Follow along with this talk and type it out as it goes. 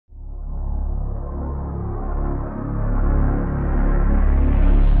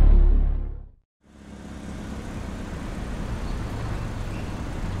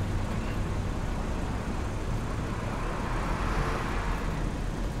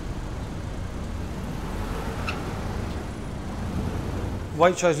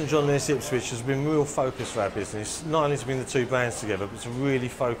Waitrose and John Lewis Ipswich has been a real focus for our business, not only to bring the two brands together, but to really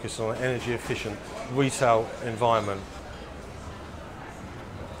focus on an energy efficient retail environment.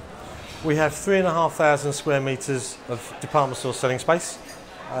 We have 3,500 square metres of department store selling space,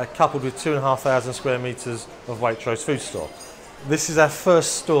 coupled with 2,500 square metres of Waitrose food store. This is our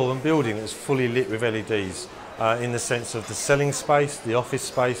first store and building that's fully lit with LEDs, in the sense of the selling space, the office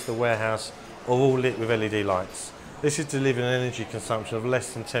space, the warehouse, are all lit with LED lights. This is delivering an energy consumption of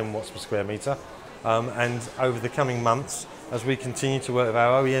less than 10 watts per square metre, and over the coming months, as we continue to work with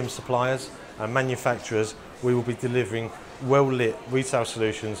our OEM suppliers and manufacturers, we will be delivering well-lit retail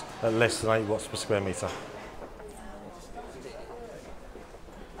solutions at less than 8 watts per square metre.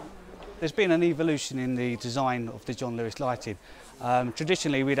 There's been an evolution in the design of the John Lewis lighting.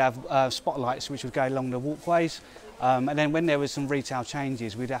 Traditionally we'd have spotlights which would go along the walkways, and then when there was some retail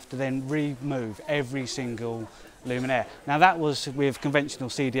changes we'd have to then remove every single luminaire. Now that was with conventional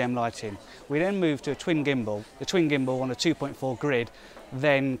CDM lighting. We then moved to a twin gimbal. The twin gimbal on a 2.4 grid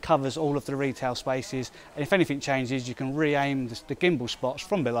then covers all of the retail spaces, and if anything changes you can re-aim the gimbal spots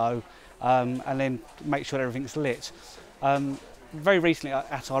from below and then make sure everything's lit. Very recently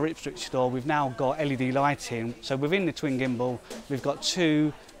at our Ipswich store we've now got LED lighting, so within the twin gimbal we've got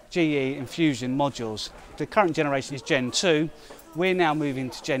two GE infusion modules. The current generation is Gen 2, we're now moving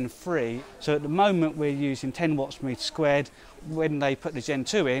to Gen 3, so at the moment we're using 10 watts per metre squared. When they put the Gen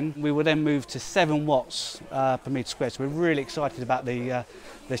 2 in, we will then move to 7 watts per metre squared, so we're really excited about the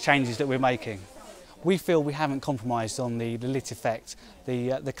changes that we're making. We feel we haven't compromised on the lit effect.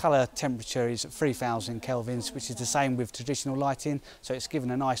 The colour temperature is at 3000 kelvins, which is the same with traditional lighting, so it's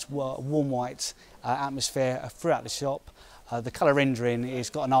given a nice warm white atmosphere throughout the shop. The colour rendering has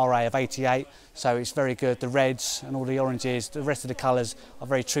got an RA of 88, so it's very good. The reds and all the oranges, the rest of the colours are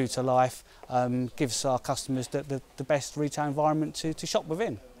very true to life, gives our customers the best retail environment to shop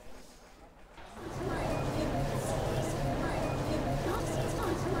within.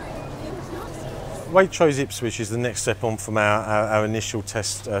 Waitrose Ipswich is the next step on from our initial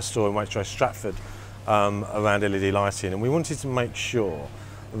test store in Waitrose Stratford around LED lighting, and we wanted to make sure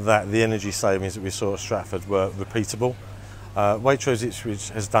that the energy savings that we saw at Stratford were repeatable. Waitrose Ipswich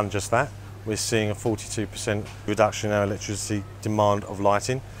has done just that. We're seeing a 42% reduction in our electricity demand of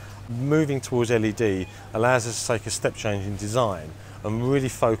lighting. Moving towards LED allows us to take a step change in design and really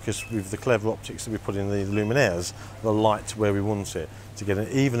focus with the clever optics that we put in the luminaires, the light to where we want it, to get an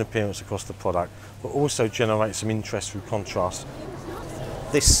even appearance across the product, but also generate some interest through contrast.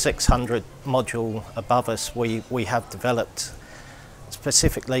 This 600 module above us we have developed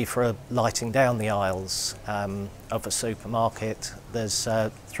specifically for lighting down the aisles of a supermarket. There's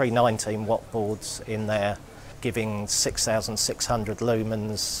 319 watt boards in there, giving 6,600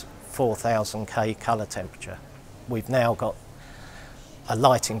 lumens, 4,000 K colour temperature. We've now got a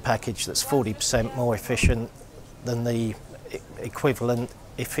lighting package that's 40% more efficient than the equivalent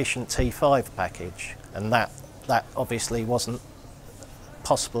efficient T5 package, and that obviously wasn't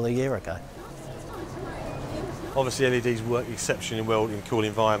possible a year ago. Obviously LEDs work exceptionally well in cool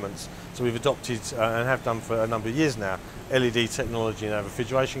environments, so we've adopted and have done for a number of years now LED technology in our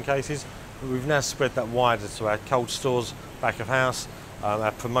refrigeration cases. We've now spread that wider to our cold stores, back of house,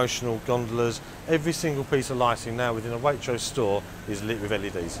 our promotional gondolas. Every single piece of lighting now within a Waitrose store is lit with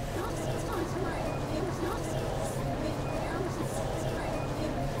LEDs.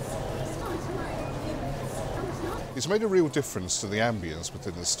 It's made a real difference to the ambience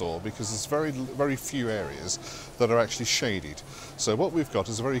within the store because there's very few areas that are actually shaded. So what we've got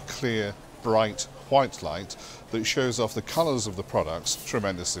is a very clear, bright white light that shows off the colours of the products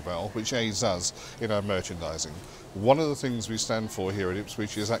tremendously well, which aids us in our merchandising. One of the things we stand for here at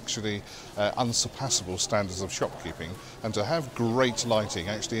Ipswich is actually unsurpassable standards of shopkeeping, and to have great lighting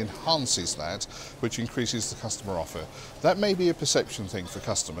actually enhances that, which increases the customer offer. That may be a perception thing for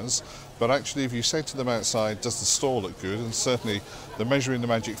customers, but actually if you say to them outside, does the store look good, and certainly the measuring the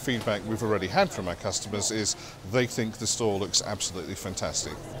magic feedback we've already had from our customers is they think the store looks absolutely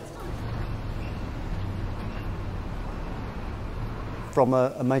fantastic. From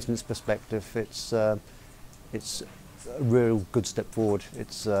a maintenance perspective, it's a real good step forward.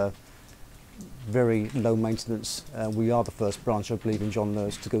 It's very low maintenance. We are the first branch, I believe, in John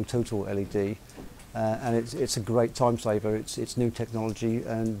Lewis to go total LED, and it's a great time saver. It's new technology,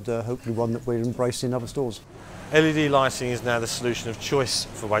 and hopefully one that we're embracing in other stores. LED lighting is now the solution of choice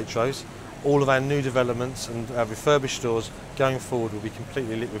for Waitrose. All of our new developments and our refurbished stores going forward will be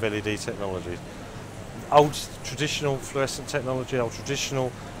completely lit with LED technology. Old traditional fluorescent technology, old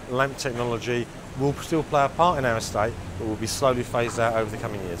traditional lamp technology will still play a part in our estate, but will be slowly phased out over the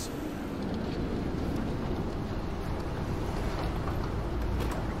coming years.